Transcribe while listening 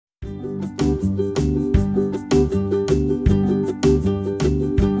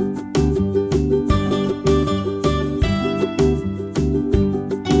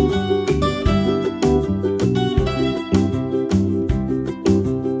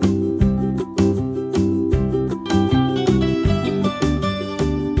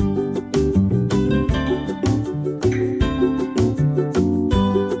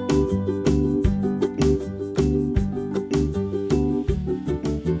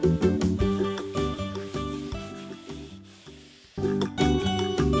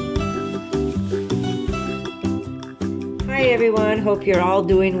Hi everyone, hope you're all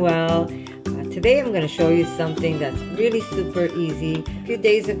doing well. Today I'm going to show you something that's really super easy. A few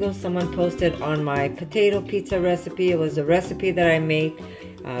days ago someone posted on my potato pizza recipe. It was a recipe that I make.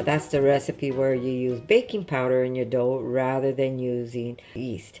 That's the recipe where you use baking powder in your dough rather than using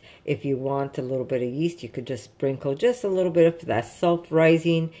yeast. If you want a little bit of yeast, you could just sprinkle just a little bit of that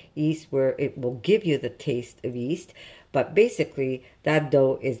self-rising yeast where it will give you the taste of yeast. But basically, that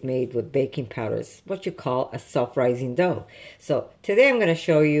dough is made with baking powder. It's what you call a self-rising dough. So today I'm going to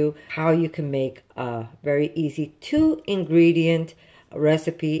show you how you can make a very easy 2-ingredient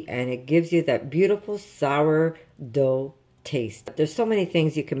recipe, and it gives you that beautiful sour dough taste. There's so many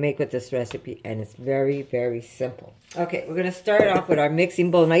things you can make with this recipe, and it's very, very simple. Okay, we're going to start off with our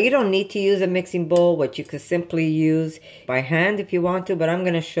mixing bowl. Now, you don't need to use a mixing bowl, what you could simply use by hand if you want to, but I'm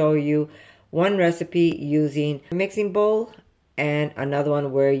going to show you one recipe using a mixing bowl and another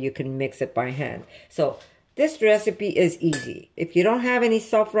one where you can mix it by hand. So this recipe is easy. If you don't have any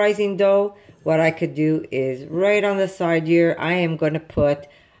self-rising dough, what I could do is right on the side here, I am going to put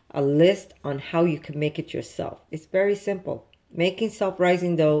a list on how you can make it yourself. It's very simple. Making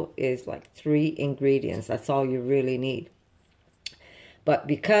self-rising dough is like 3 ingredients. That's all you really need. But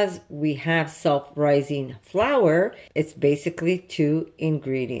because we have self-rising flour, it's basically 2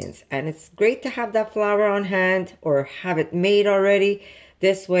 ingredients. And it's great to have that flour on hand or have it made already.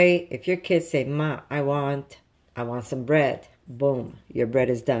 This way, if your kids say, "Ma, I want some bread," boom, your bread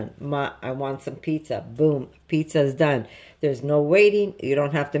is done. "Ma, I want some pizza," boom, pizza is done. There's no waiting. You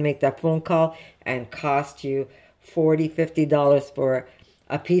don't have to make that phone call and cost you $40, $50 for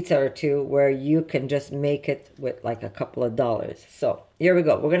a pizza or two, where you can just make it with like a couple of dollars. So here we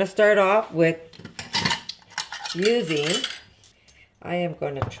go. We're going to start off with using, I am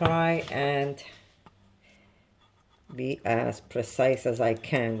going to try and be as precise as I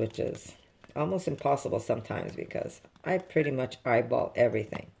can, which is almost impossible sometimes because I pretty much eyeball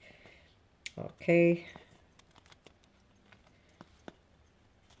everything. Okay.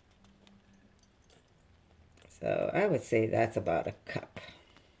 So I would say that's about a cup.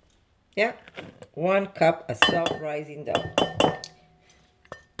 Yeah, 1 cup of self-rising dough.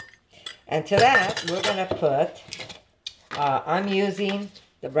 And to that, we're going to put, I'm using,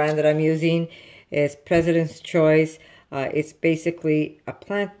 the brand that I'm using is President's Choice. It's basically a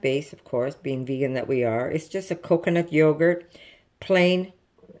plant-based, of course, being vegan that we are. It's just a coconut yogurt, plain,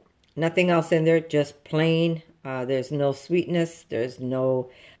 nothing else in there, just plain. There's no sweetness, there's no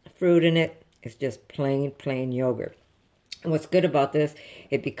fruit in it. It's just plain yogurt. And what's good about this,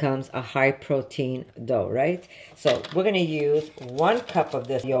 it becomes a high protein dough, right? So we're going to use 1 cup of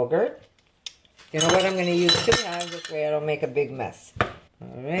this yogurt. You know what? I'm going to use 2 halves, this way I don't make a big mess.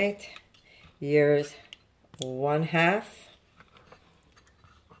 All right. Here's 1 half.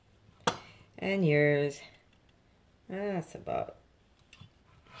 And here's, that's about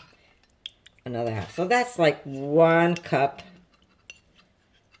another half. So that's like 1 cup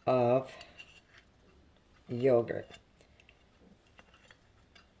of yogurt.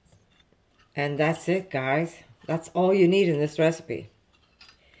 And that's it, guys. That's all you need in this recipe.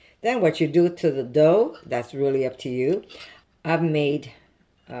 Then what you do to the dough, that's really up to you. I've made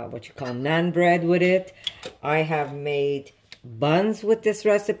what you call naan bread with it. I have made buns with this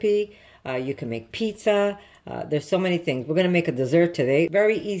recipe. You can make pizza. There's so many things. We're going to make a dessert today.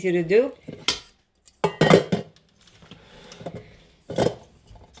 Very easy to do.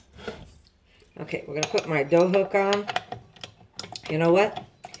 Okay, we're going to put my dough hook on. You know what?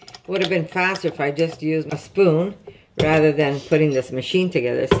 Would have been faster if I just used a spoon rather than putting this machine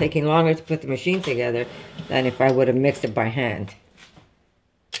together. It's taking longer to put the machine together than if I would have mixed it by hand.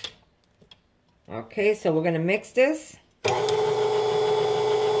 Okay, so we're going to mix this.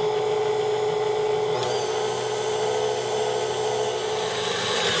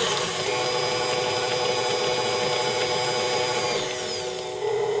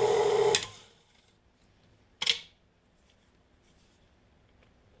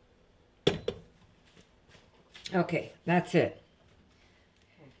 Okay, that's it.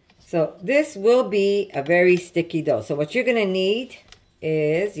 So this will be a very sticky dough. So what you're going to need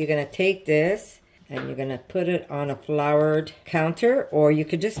is you're going to take this and you're going to put it on a floured counter, or you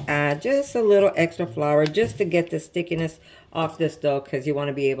could just add just a little extra flour just to get the stickiness off this dough, because you want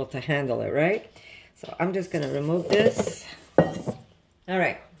to be able to handle it, right? So I'm just going to remove this. All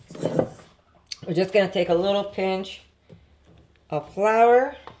right. We're just going to take a little pinch of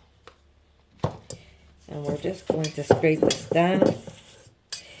flour. And we're just going to scrape this down.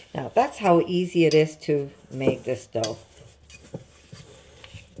 Now, that's how easy it is to make this dough.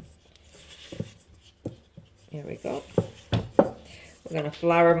 Here we go. We're going to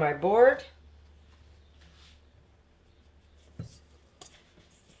flour my board.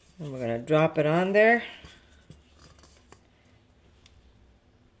 drop it on there.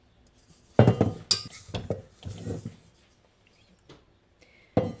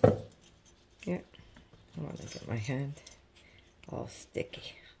 Yeah, I want to get my hand all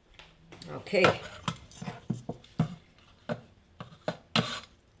sticky. Okay.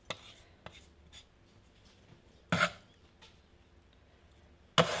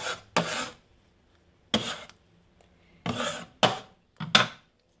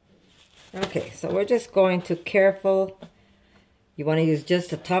 Okay, so we're just going to careful. You want to use just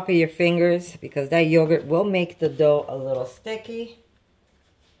the top of your fingers because that yogurt will make the dough a little sticky.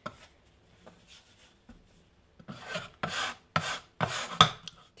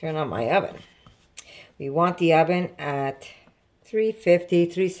 Turn on my oven. We want the oven at 350,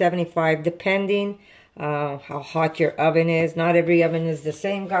 375, depending how hot your oven is. Not every oven is the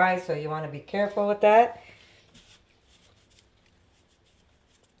same, guys, so you want to be careful with that.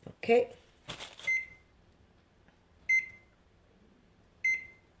 Okay.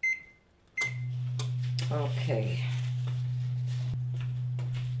 Okay.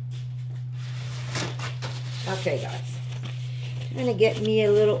 Okay, guys. Trying to get me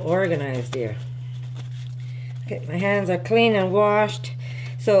a little organized here. Okay, my hands are clean and washed.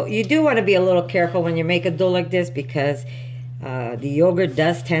 So you do want to be a little careful when you make a dough like this because the yogurt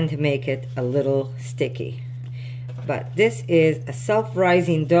does tend to make it a little sticky. But this is a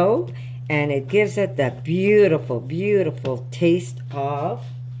self-rising dough and it gives it that beautiful, beautiful taste of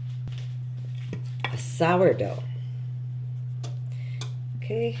a sourdough.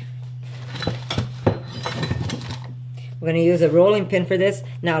 Okay. We're going to use a rolling pin for this.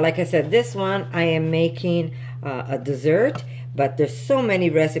 Now, like I said, this one I am making a dessert, but there's so many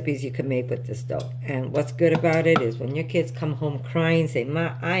recipes you can make with this dough. And what's good about it is when your kids come home crying, say,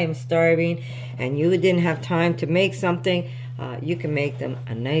 "Ma, I am starving," and you didn't have time to make something, you can make them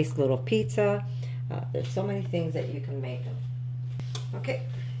a nice little pizza. There's so many things that you can make them. Okay,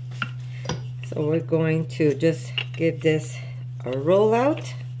 so we're going to just give this a roll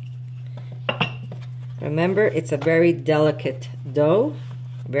out. Remember, it's a very delicate dough,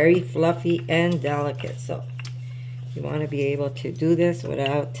 very fluffy and delicate. So you want to be able to do this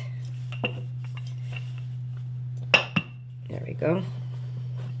without, there we go,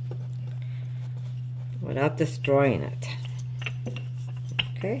 without destroying it.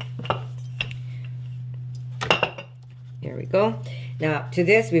 Okay. Here we go. Now to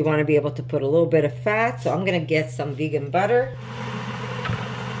this, we want to be able to put a little bit of fat. So I'm going to get some vegan butter.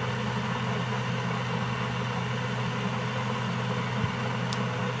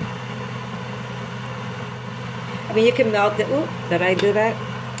 I mean, you can melt it. Ooh, did I do that?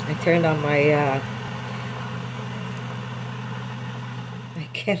 I turned on my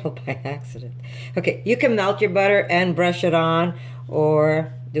kettle by accident. Okay, you can melt your butter and brush it on,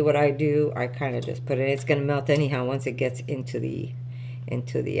 or do what I do. I kind of just put it. It's going to melt anyhow once it gets into the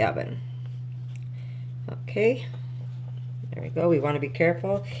oven. Okay, there we go. We want to be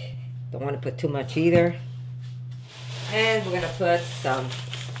careful. Don't want to put too much either. And we're going to put some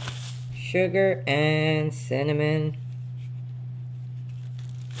sugar and cinnamon.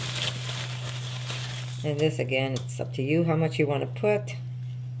 And this, again, it's up to you how much you want to put.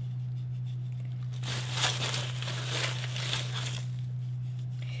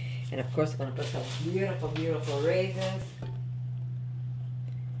 And of course, I'm going to put some beautiful, beautiful raisins.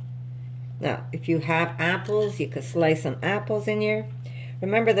 Now, if you have apples, you could slice some apples in here.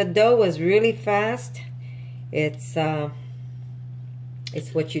 Remember, the dough is really fast. It's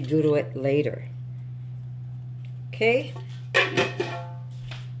what you do to it later. Okay.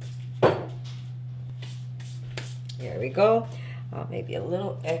 Here we go. Maybe a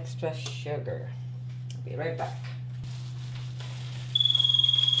little extra sugar. I'll be right back.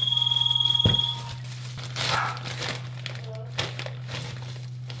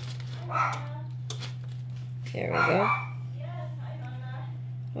 There we go.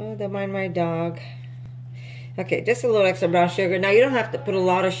 Oh, don't mind my dog. Okay, just a little extra brown sugar. Now, you don't have to put a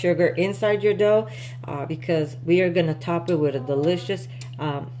lot of sugar inside your dough because we are going to top it with a delicious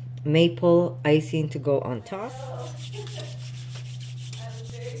maple icing to go on top.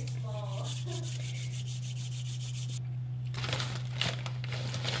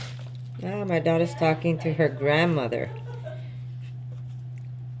 Now, my daughter's talking to her grandmother.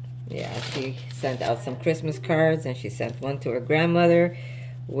 Yeah, she sent out some Christmas cards, and she sent one to her grandmother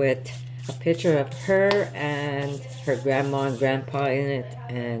with a picture of her and her grandma and grandpa in it,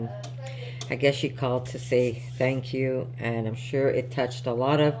 and I guess she called to say thank you, and I'm sure it touched a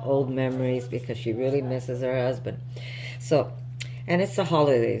lot of old memories because she really misses her husband. So, and it's the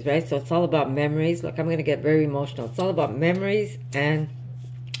holidays, right? So it's all about memories. Look, I'm going to get very emotional. It's all about memories and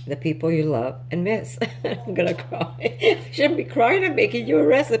the people you love and miss. I'm gonna cry. I shouldn't be crying. I'm making you a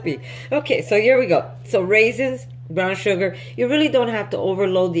recipe. Okay, so here we go. So raisins, brown sugar. You really don't have to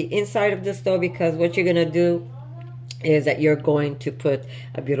overload the inside of the stove, because what you're gonna do is that you're going to put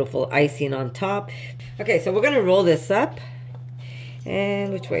a beautiful icing on top. Okay, so we're gonna roll this up.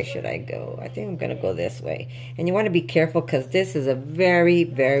 And which way should I go? I think I'm gonna go this way. And you want to be careful, because this is a very,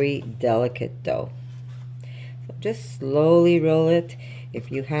 very delicate dough. So just slowly roll it. If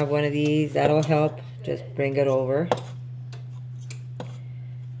you have one of these, that'll help. Just bring it over.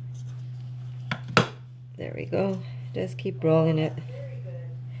 There we go. Just keep rolling it. There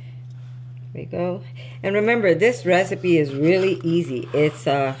we go. And remember, this recipe is really easy. It's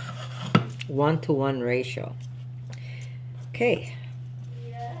a 1-to-1 ratio. Okay.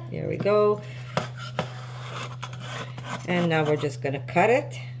 There we go. And now we're just going to cut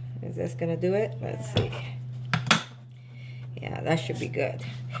it. Is this going to do it? Let's see. Yeah, that should be good.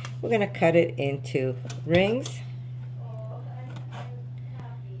 We're going to cut it into rings.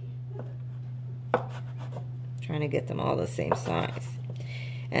 Trying to get them all the same size.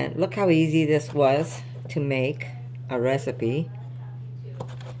 And look how easy this was to make a recipe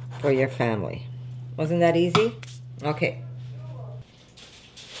for your family. Wasn't that easy? Okay.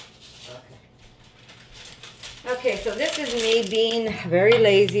 Okay, so this is me being very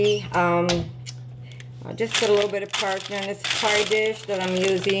lazy. I just put a little bit of parchment. It's a pie dish that I'm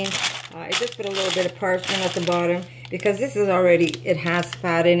using. I just put a little bit of parchment at the bottom, because this is already, it has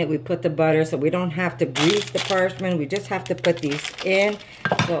fat in it. We put the butter, so we don't have to grease the parchment. We just have to put these in.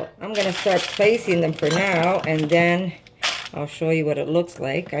 So I'm going to start placing them for now, and then I'll show you what it looks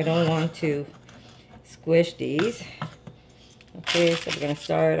like. I don't want to squish these. Okay, so we're going to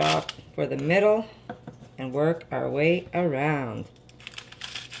start off for the middle and work our way around.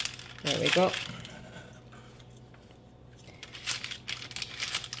 There we go.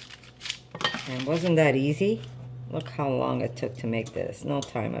 And wasn't that easy? Look how long it took to make this. No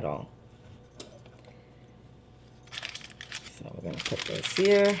time at all. So we're going to put this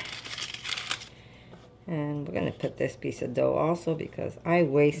here. And we're going to put this piece of dough also, because I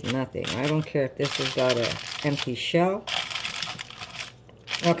waste nothing. I don't care if this has got an empty shell.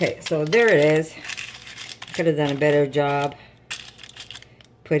 Okay, so there it is. Could have done a better job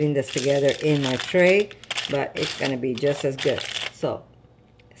putting this together in my tray, but it's going to be just as good. So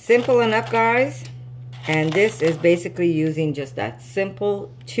simple enough, guys. And this is basically using just that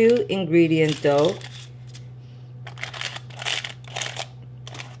simple 2-ingredient dough.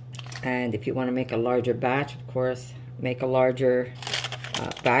 And if you want to make a larger batch, of course, make a larger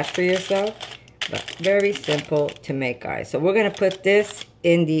batch for yourself. But very simple to make, guys. So we're going to put this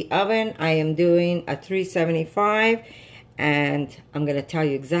in the oven. I am doing a 375, and I'm going to tell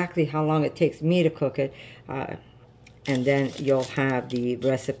you exactly how long it takes me to cook it. And then you'll have the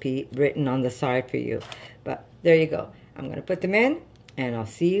recipe written on the side for you. But there you go. I'm going to put them in, and I'll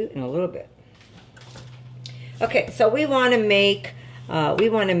see you in a little bit. Okay, so we want to make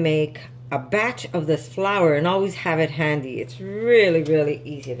a batch of this flour, and always have it handy. It's really, really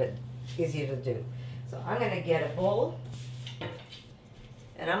easy to do. So I'm going to get a bowl,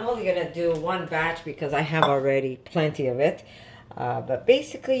 and I'm only going to do one batch because I have already plenty of it. But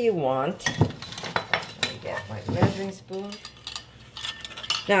basically you want, let me get my measuring spoon.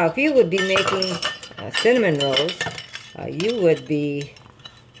 Now if you would be making cinnamon rolls, you would be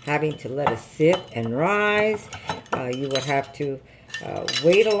having to let it sit and rise. You would have to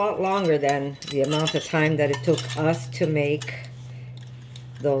wait a lot longer than the amount of time that it took us to make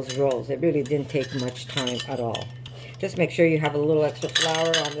those rolls. It really didn't take much time at all. Just make sure you have a little extra flour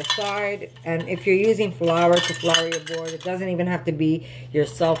on the side. And if you're using flour to flour your board, it doesn't even have to be your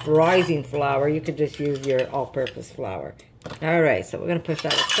self-rising flour. You could just use your all-purpose flour. Alright, so we're going to push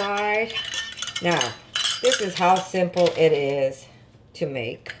that aside. Now, this is how simple it is to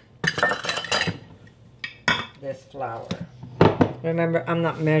make this flour. Remember, I'm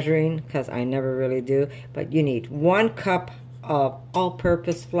not measuring because I never really do, but you need 1 cup of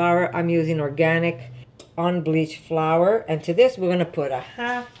all-purpose flour. I'm using organic unbleached flour, and to this we're going to put a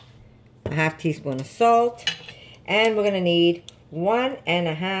half teaspoon of salt, and we're going to need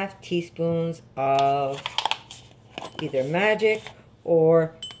 1.5 teaspoons of either magic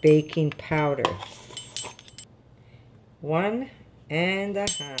or baking powder.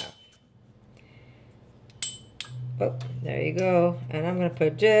 1.5. Oh, there you go. And I'm going to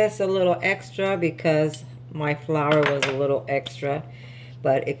put just a little extra because my flour was a little extra.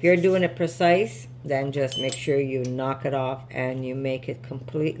 But if you're doing it precise, then just make sure you knock it off and you make it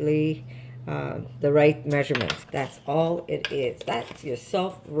completely the right measurements. That's all it is. That's your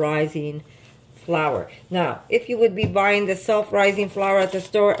self-rising flour. Now, if you would be buying the self-rising flour at the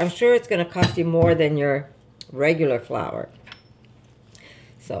store, I'm sure it's going to cost you more than your regular flour.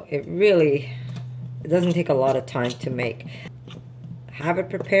 So it doesn't take a lot of time to make. Have it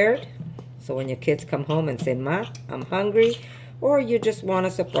prepared, so when your kids come home and say, "Ma, I'm hungry," or you just want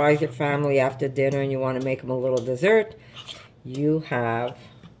to surprise your family after dinner and you want to make them a little dessert, you have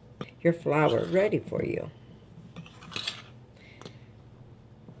your flour ready for you.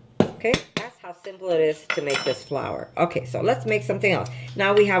 Okay, that's how simple it is to make this flour. Okay, so let's make something else.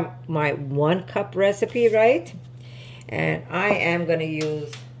 Now we have my 1 cup recipe, right? And I am going to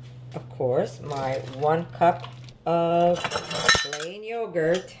use, of course, my 1 cup of plain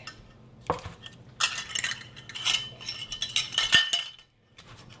yogurt.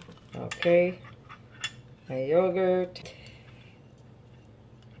 Okay, my yogurt.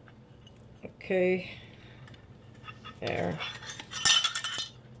 Okay, there.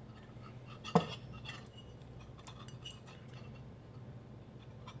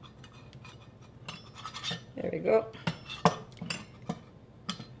 There we go.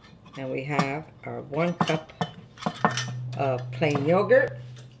 And we have our 1 cup of plain yogurt.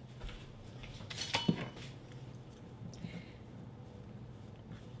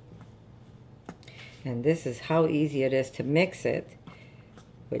 And this is how easy it is to mix it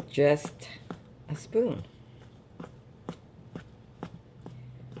with just a spoon.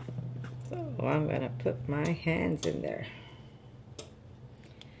 So I'm going to put my hands in there.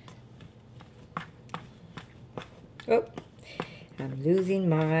 Oh, I'm losing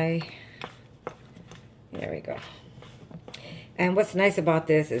my, there we go. And what's nice about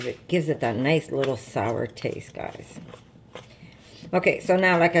this is it gives it that nice little sour taste, guys. Okay, so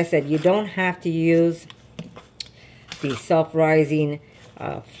now, like I said, you don't have to use the self-rising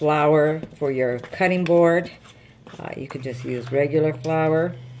flour for your cutting board. You could just use regular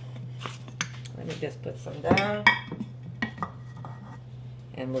flour. Let me just put some down.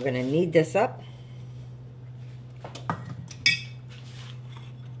 And we're going to knead this up.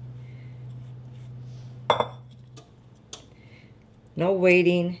 No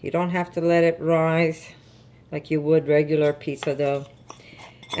waiting. You don't have to let it rise like you would regular pizza dough.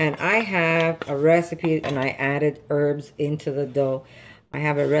 And I have a recipe, and I added herbs into the dough. I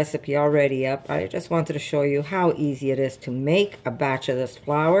have a recipe already up. I just wanted to show you how easy it is to make a batch of this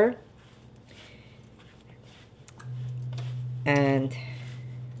flour. And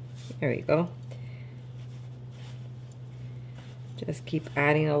there we go. Just keep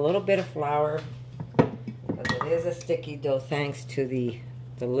adding a little bit of flour, because it is a sticky dough thanks to the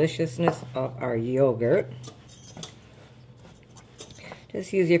deliciousness of our yogurt.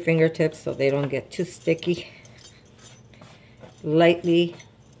 Just use your fingertips so they don't get too sticky. Lightly,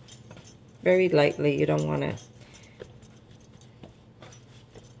 very lightly. You don't want to.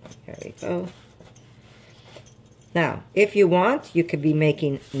 There we go. Now, if you want, you could be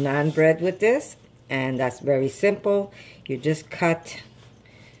making naan bread with this, and that's very simple. You just cut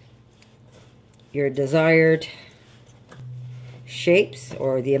your desired shapes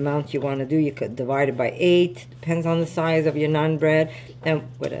or the amount you want to do. You could divide it by 8, depends on the size of your naan bread. And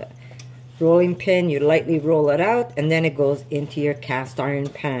with a rolling pin, you lightly roll it out, and then it goes into your cast iron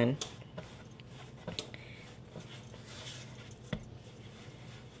pan.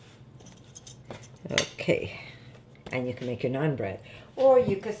 Okay, and you can make your naan bread, or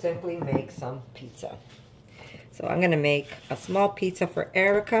you could simply make some pizza. So I'm going to make a small pizza for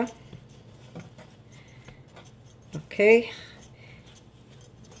Erica. Okay,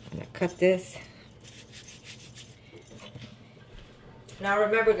 I'm going to cut this. Now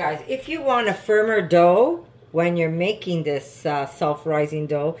remember, guys, if you want a firmer dough when you're making this self-rising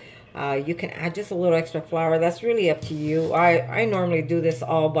dough, you can add just a little extra flour. That's really up to you. I normally do this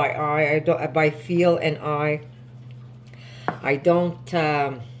all by eye. I don't by feel and eye. I don't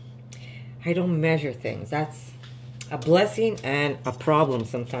measure things. That's a blessing and a problem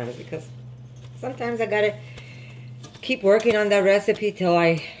sometimes, because sometimes I gotta keep working on that recipe till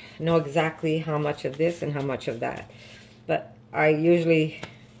I know exactly how much of this and how much of that. But I usually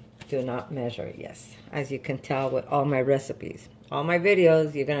do not measure, yes. As you can tell with all my recipes. All my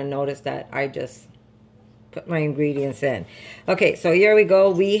videos, you're going to notice that I just put my ingredients in. Okay, so here we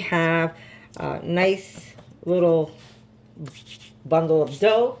go. We have a nice little bundle of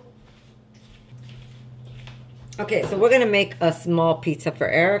dough. Okay, so we're going to make a small pizza for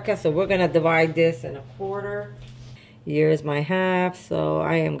Erica. So we're going to divide this in a quarter. Here's my half. So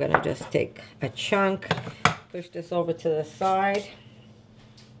I am going to just take a chunk. Push this over to the side.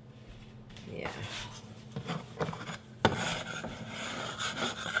 Yeah.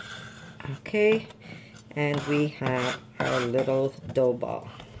 Okay. And we have our little dough ball.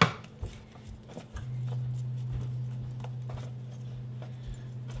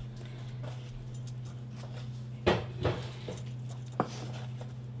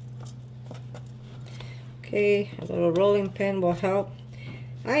 Okay, a little rolling pin will help.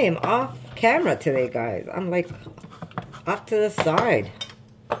 I am off camera today, guys. I'm like off to the side.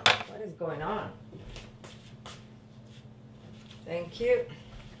 What is going on? Thank you.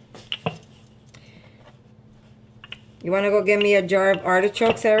 You want to go get me a jar of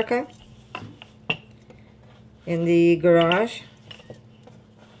artichokes, Erica? In the garage?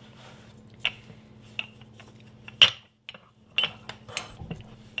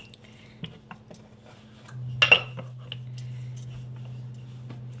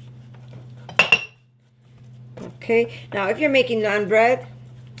 Okay, now if you're making naan bread,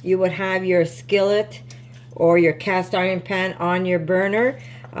 you would have your skillet or your cast iron pan on your burner.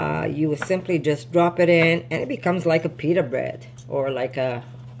 You would simply just drop it in and it becomes like a pita bread, or like a,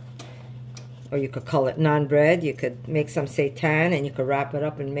 or you could call it naan bread. You could make some seitan and you could wrap it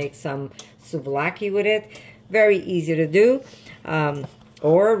up and make some souvlaki with it. Very easy to do.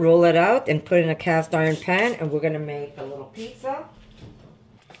 Or roll it out and put it in a cast iron pan, and we're going to make a little pizza.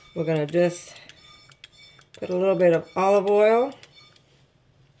 We're going to just put a little bit of olive oil,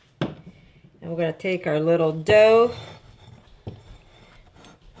 and we're going to take our little dough.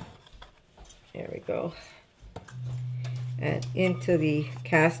 There we go. And into the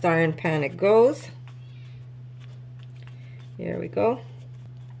cast iron pan it goes. There we go.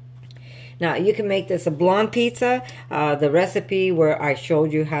 Now you can make this a blonde pizza. The recipe where I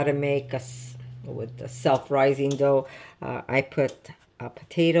showed you how to make with the self-rising dough, I put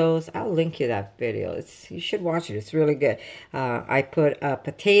potatoes. I'll link you that video. You should watch it. It's really good. I put a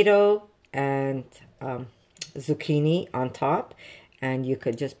potato and zucchini on top, and you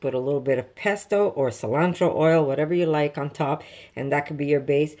could just put a little bit of pesto or cilantro oil, whatever you like, on top, and that could be your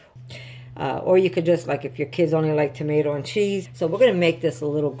base. Or you could just, like, if your kids only like tomato and cheese. So we're going to make this a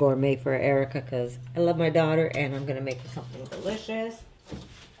little gourmet for Erica because I love my daughter, and I'm going to make her something delicious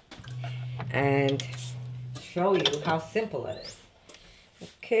and show you how simple it is.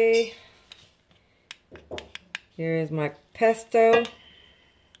 Okay, here is my pesto.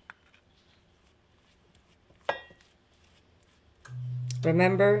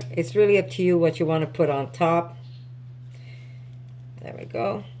 Remember, it's really up to you what you want to put on top. There we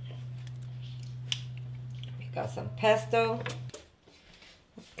go. We got some pesto.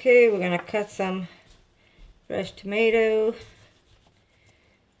 Okay, we're going to cut some fresh tomato.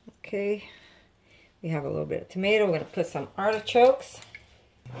 Okay, we have a little bit of tomato. We're going to put some artichokes.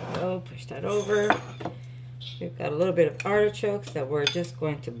 So push that over. We've got a little bit of artichokes that we're just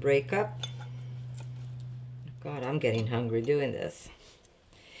going to break up. God, I'm getting hungry doing this.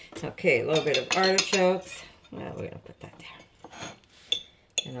 Okay, a little bit of artichokes. Well, we're going to put that there.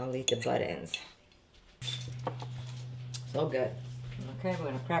 And I'll leave the butt ends. So good. Okay, we're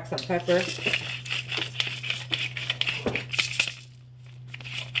going to crack some pepper.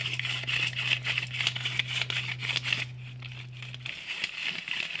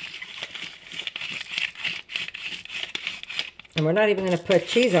 And we're not even going to put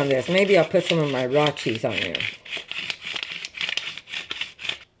cheese on this. Maybe I'll put some of my raw cheese on here.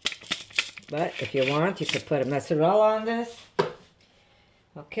 But if you want, you could put a mozzarella on this.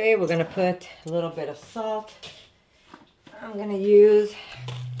 Okay, we're going to put a little bit of salt. I'm going to use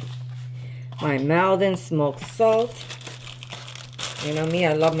my Malden smoked salt. You know me,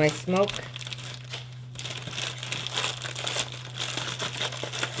 I love my smoke.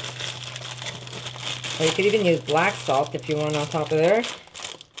 Or you could even use black salt if you want on top of there.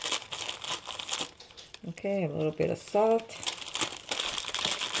 Okay, a little bit of salt.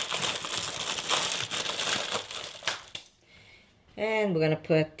 And we're going to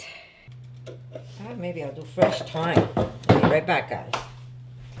put, maybe I'll do fresh thyme. I'll be right back, guys.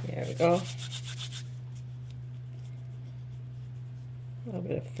 There we go. A little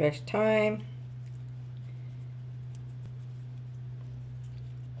bit of fresh thyme.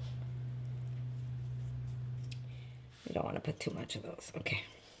 You don't want to put too much of those. Okay.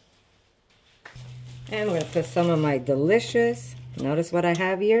 And we're going to put some of my delicious, notice what I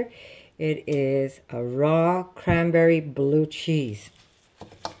have here. It is a raw cranberry blue cheese.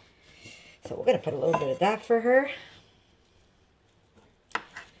 So we're going to put a little bit of that for her.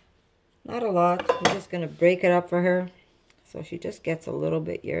 Not a lot. We're just going to break it up for her. So she just gets a little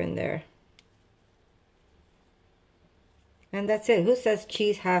bit here and there. And that's it. Who says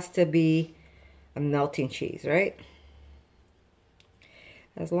cheese has to be a melting cheese, right?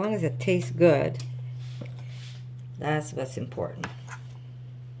 As long as it tastes good, that's what's important.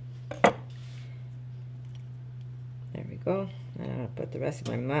 There we go. I'm going to put the rest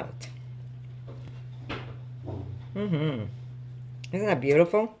in my mouth. Isn't that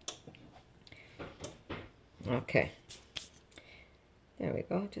beautiful? Okay. There we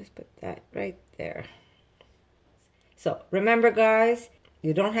go. Just put that right there. So remember, guys,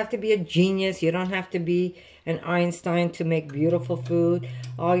 you don't have to be a genius. You don't have to be an Einstein to make beautiful food.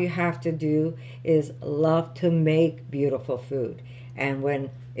 All you have to do is love to make beautiful food. And when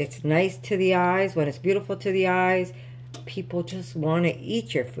it's nice to the eyes, when it's beautiful to the eyes, people just want to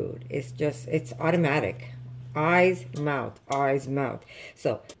eat your food. It's automatic. Eyes, mouth, eyes, mouth.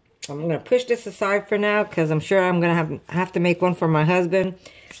 So I'm going to push this aside for now because I'm sure I'm going to have to make one for my husband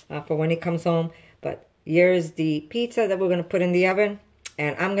for when he comes home. But here's the pizza that we're going to put in the oven.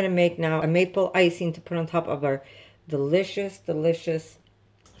 And I'm going to make now a maple icing to put on top of our delicious, delicious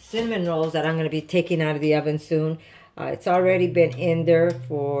cinnamon rolls that I'm going to be taking out of the oven soon. It's already been in there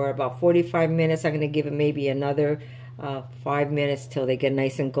for about 45 minutes. I'm going to give it maybe another 5 minutes till they get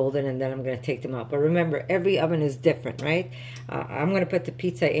nice and golden, and then I'm going to take them out. But remember, every oven is different, right? I'm going to put the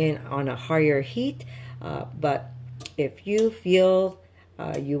pizza in on a higher heat, but if you feel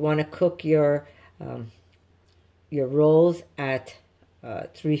you want to cook your rolls at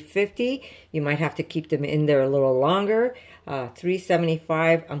 350, you might have to keep them in there a little longer.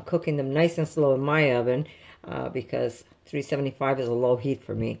 375, I'm cooking them nice and slow in my oven because 375 is a low heat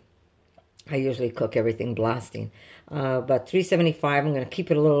for me. I usually cook everything blasting. But 375, I'm going to keep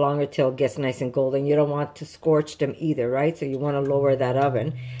it a little longer till it gets nice and golden. You don't want to scorch them either, right? So you want to lower that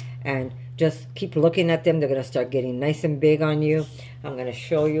oven and just keep looking at them. They're going to start getting nice and big on you. I'm going to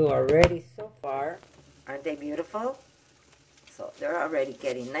show you already so far. Aren't they beautiful? So they're already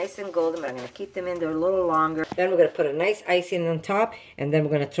getting nice and golden, but I'm going to keep them in there a little longer. Then we're going to put a nice icing on top, and then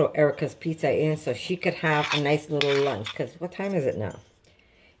we're going to throw Erica's pizza in so she could have a nice little lunch. Because what time is it now?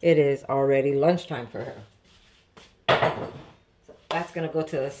 It is already lunchtime for her. So that's going to go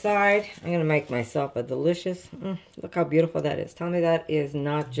to the side. I'm going to make myself a delicious, look how beautiful that is. Tell me that is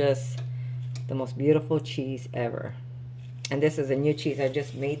not just the most beautiful cheese ever. And this is a new cheese. I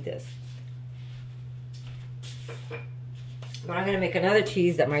just made this. But I'm going to make another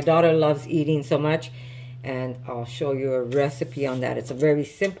cheese that my daughter loves eating so much. And I'll show you a recipe on that. It's a very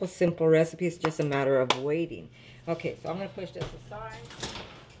simple recipe. It's just a matter of waiting. Okay, so I'm going to push this aside.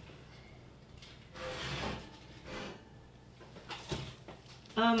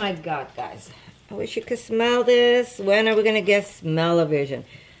 Oh my God, guys. I wish you could smell this. When are we going to get smell-o-vision?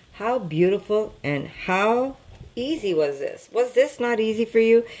 How beautiful and how easy was this? Was this not easy for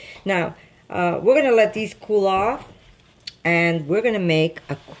you? Now, we're going to let these cool off. And we're going to make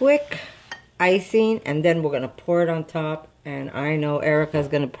a quick icing. And then we're going to pour it on top. And I know Erica's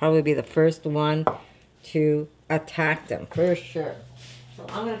going to probably be the first one to attack them, for sure. So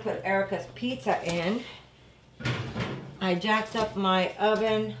I'm going to put Erica's pizza in. I jacked up my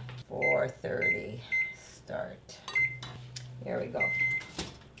oven. 430 start. Here we go.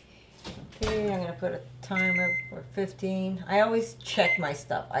 Okay, I'm going to put a timer for 15. I always check my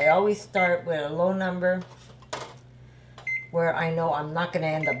stuff. I always start with a low number where I know I'm not going to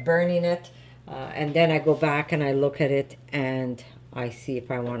end up burning it. And then I go back and I look at it and I see if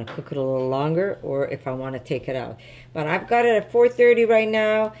I want to cook it a little longer or if I want to take it out. But I've got it at 430 right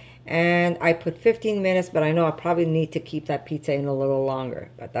now. And I put 15 minutes, but I know I probably need to keep that pizza in a little longer.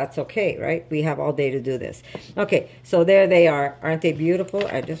 But that's okay, right? We have all day to do this. Okay, so there they are. Aren't they beautiful?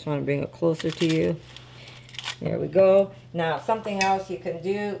 I just want to bring it closer to you. There we go. Now, something else you can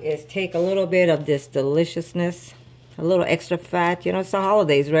do is take a little bit of this deliciousness, a little extra fat. You know, it's the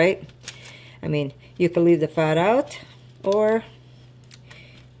holidays, right? I mean, you can leave the fat out, or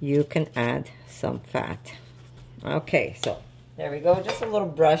you can add some fat. Okay, so there we go, just a little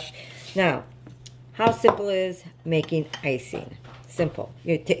brush. Now, how simple is making icing? Simple.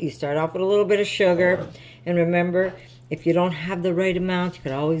 You start off with a little bit of sugar, and remember, if you don't have the right amount, you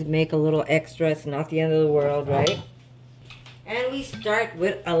can always make a little extra. It's not the end of the world, right? And we start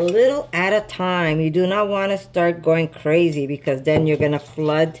with a little at a time. You do not want to start going crazy because then you're going to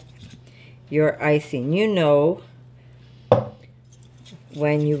flood your icing. You know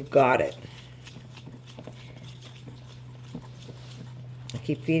when you've got it.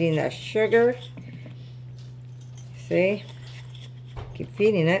 Keep feeding that sugar. See? Keep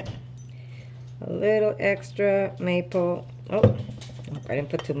feeding it. A little extra maple. Oh, I didn't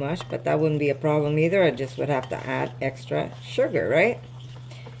put too much, but that wouldn't be a problem either. I just would have to add extra sugar, right?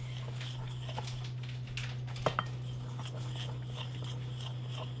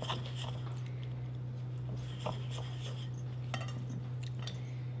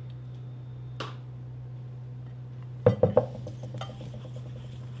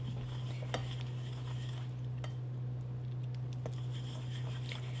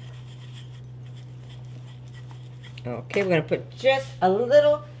 Okay, we're going to put just a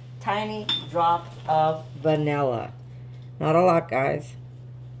little tiny drop of vanilla. Not a lot, guys.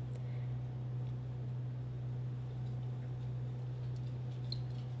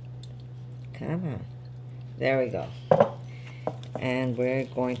 Come on. There we go. And we're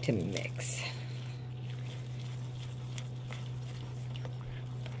going to mix.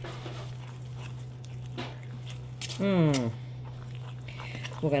 We're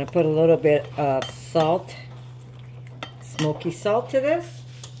going to put a little bit of salt, smoky salt to this.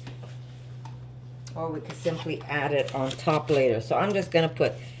 Or we could simply add it on top later. So I'm just going to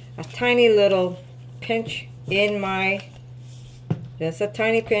put a tiny little pinch in my, just a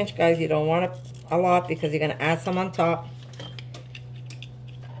tiny pinch, guys. You don't want a lot because you're going to add some on top.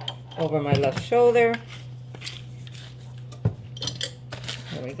 Over my left shoulder.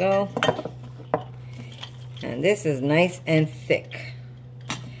 There we go. And this is nice and thick.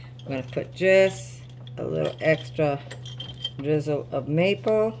 I'm going to put just a little extra drizzle of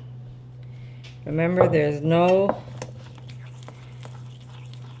maple. Remember, there's no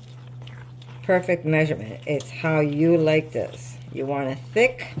perfect measurement. It's how you like this. You want it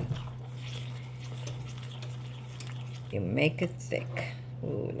thick, you make it thick.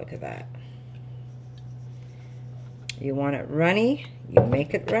 Ooh, look at that. You want it runny, you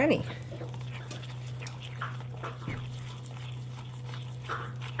make it runny.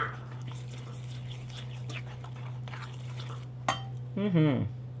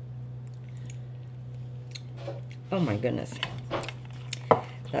 Oh my goodness.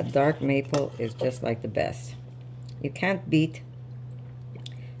 That dark maple is just like the best. You can't beat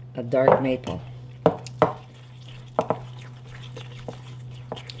a dark maple.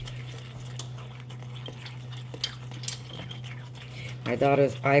 My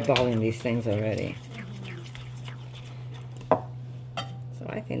daughter's eyeballing these things already. So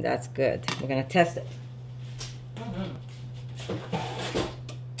I think that's good. We're going to test it.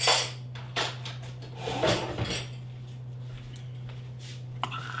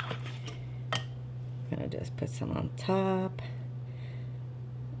 Gonna just put some on top.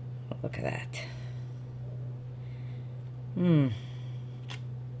 Look at that.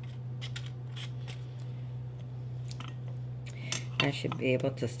 I should be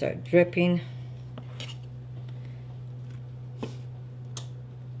able to start dripping.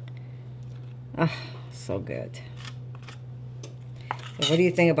 Ah, so good. So what do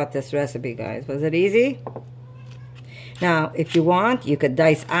you think about this recipe, guys? Was it easy? Now, if you want, you could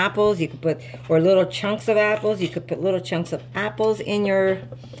dice apples. You could put, or little chunks of apples. You could put little chunks of apples in your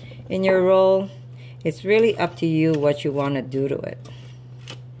roll. It's really up to you what you want to do to it.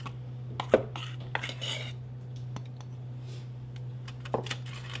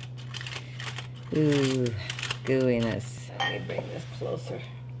 Ooh, gooiness. Let me bring this closer.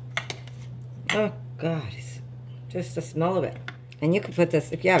 Oh God, it's just the smell of it. And you could put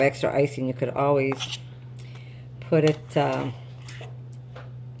this, if you have extra icing, you could always put it,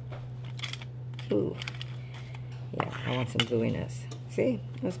 ooh, yeah, I want some gooiness. See,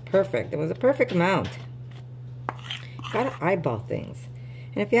 it was perfect. It was a perfect amount. Gotta eyeball things.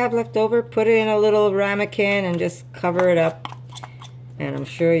 And if you have leftover, put it in a little ramekin and just cover it up. And I'm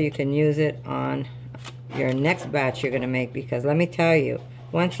sure you can use it on your next batch you're gonna make, because let me tell you,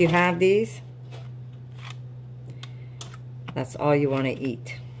 once you have these, that's all you want to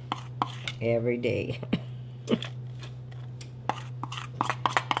eat every day. It's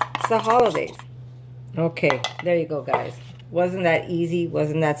the holidays. Okay, there you go, guys. Wasn't that easy?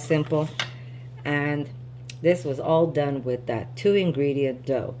 Wasn't that simple? And this was all done with that 2-ingredient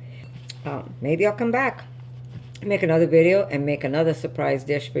dough. Maybe I'll come back, make another video, and make another surprise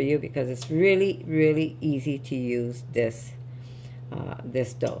dish for you, because it's really, really easy to use this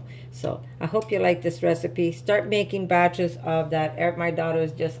dough. So I hope you like this recipe. Start making batches of that. My daughter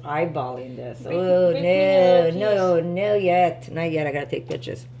is just eyeballing this. Oh, no yet. Not yet. I gotta take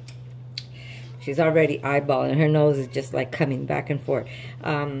pictures. She's already eyeballing. Her nose is just like coming back and forth.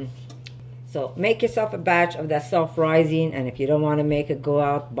 So make yourself a batch of that self-rising, and if you don't want to make it, go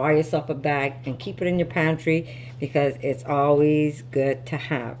out, buy yourself a bag, and keep it in your pantry, because it's always good to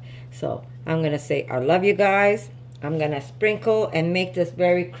have. So I'm gonna say I love you guys. I'm going to sprinkle and make this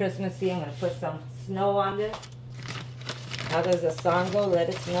very Christmassy. I'm going to put some snow on this. How does the song go? Let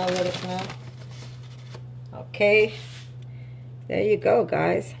it snow, let it snow. Okay. There you go,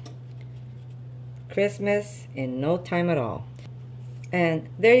 guys. Christmas in no time at all. And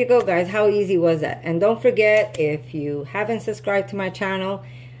there you go, guys. How easy was that? And don't forget, if you haven't subscribed to my channel,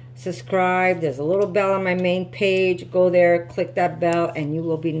 subscribe. There's a little bell on my main page. Go there, click that bell, and you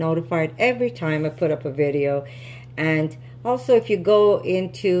will be notified every time I put up a video. And also, if you go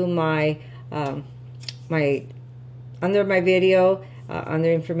into my under my video, under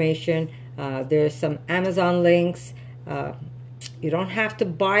information, there's some Amazon links. You don't have to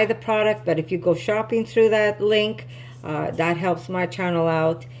buy the product, but if you go shopping through that link, that helps my channel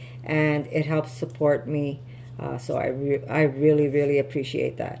out. and it helps support me. So I really, really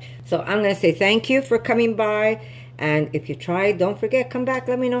appreciate that. So I'm going to say thank you for coming by. And if you try, don't forget, come back.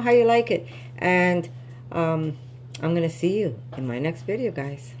 Let me know how you like it. And I'm going to see you in my next video,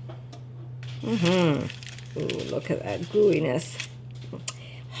 guys. Ooh, look at that gooiness.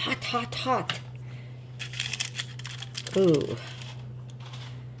 Hot, hot, hot. Ooh.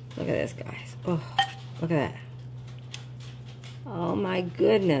 Look at this, guys. Oh, look at that. Oh, my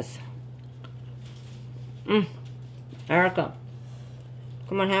goodness. Erica.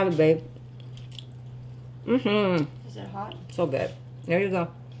 Come on, have it, babe. Is it hot? So good. There you go.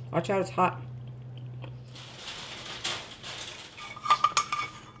 Watch out, it's hot.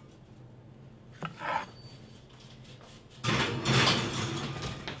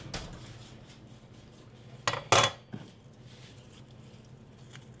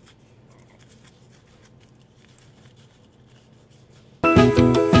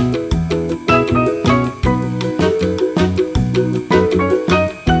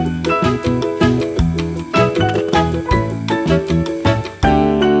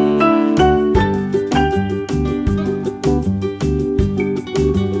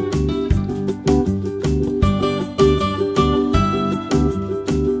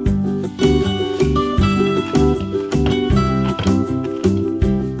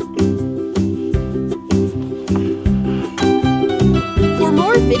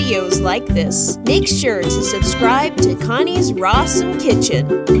 Videos like this, make sure to subscribe to Connie's RAWsome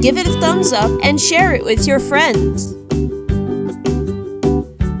Kitchen, give it a thumbs up, and share it with your friends.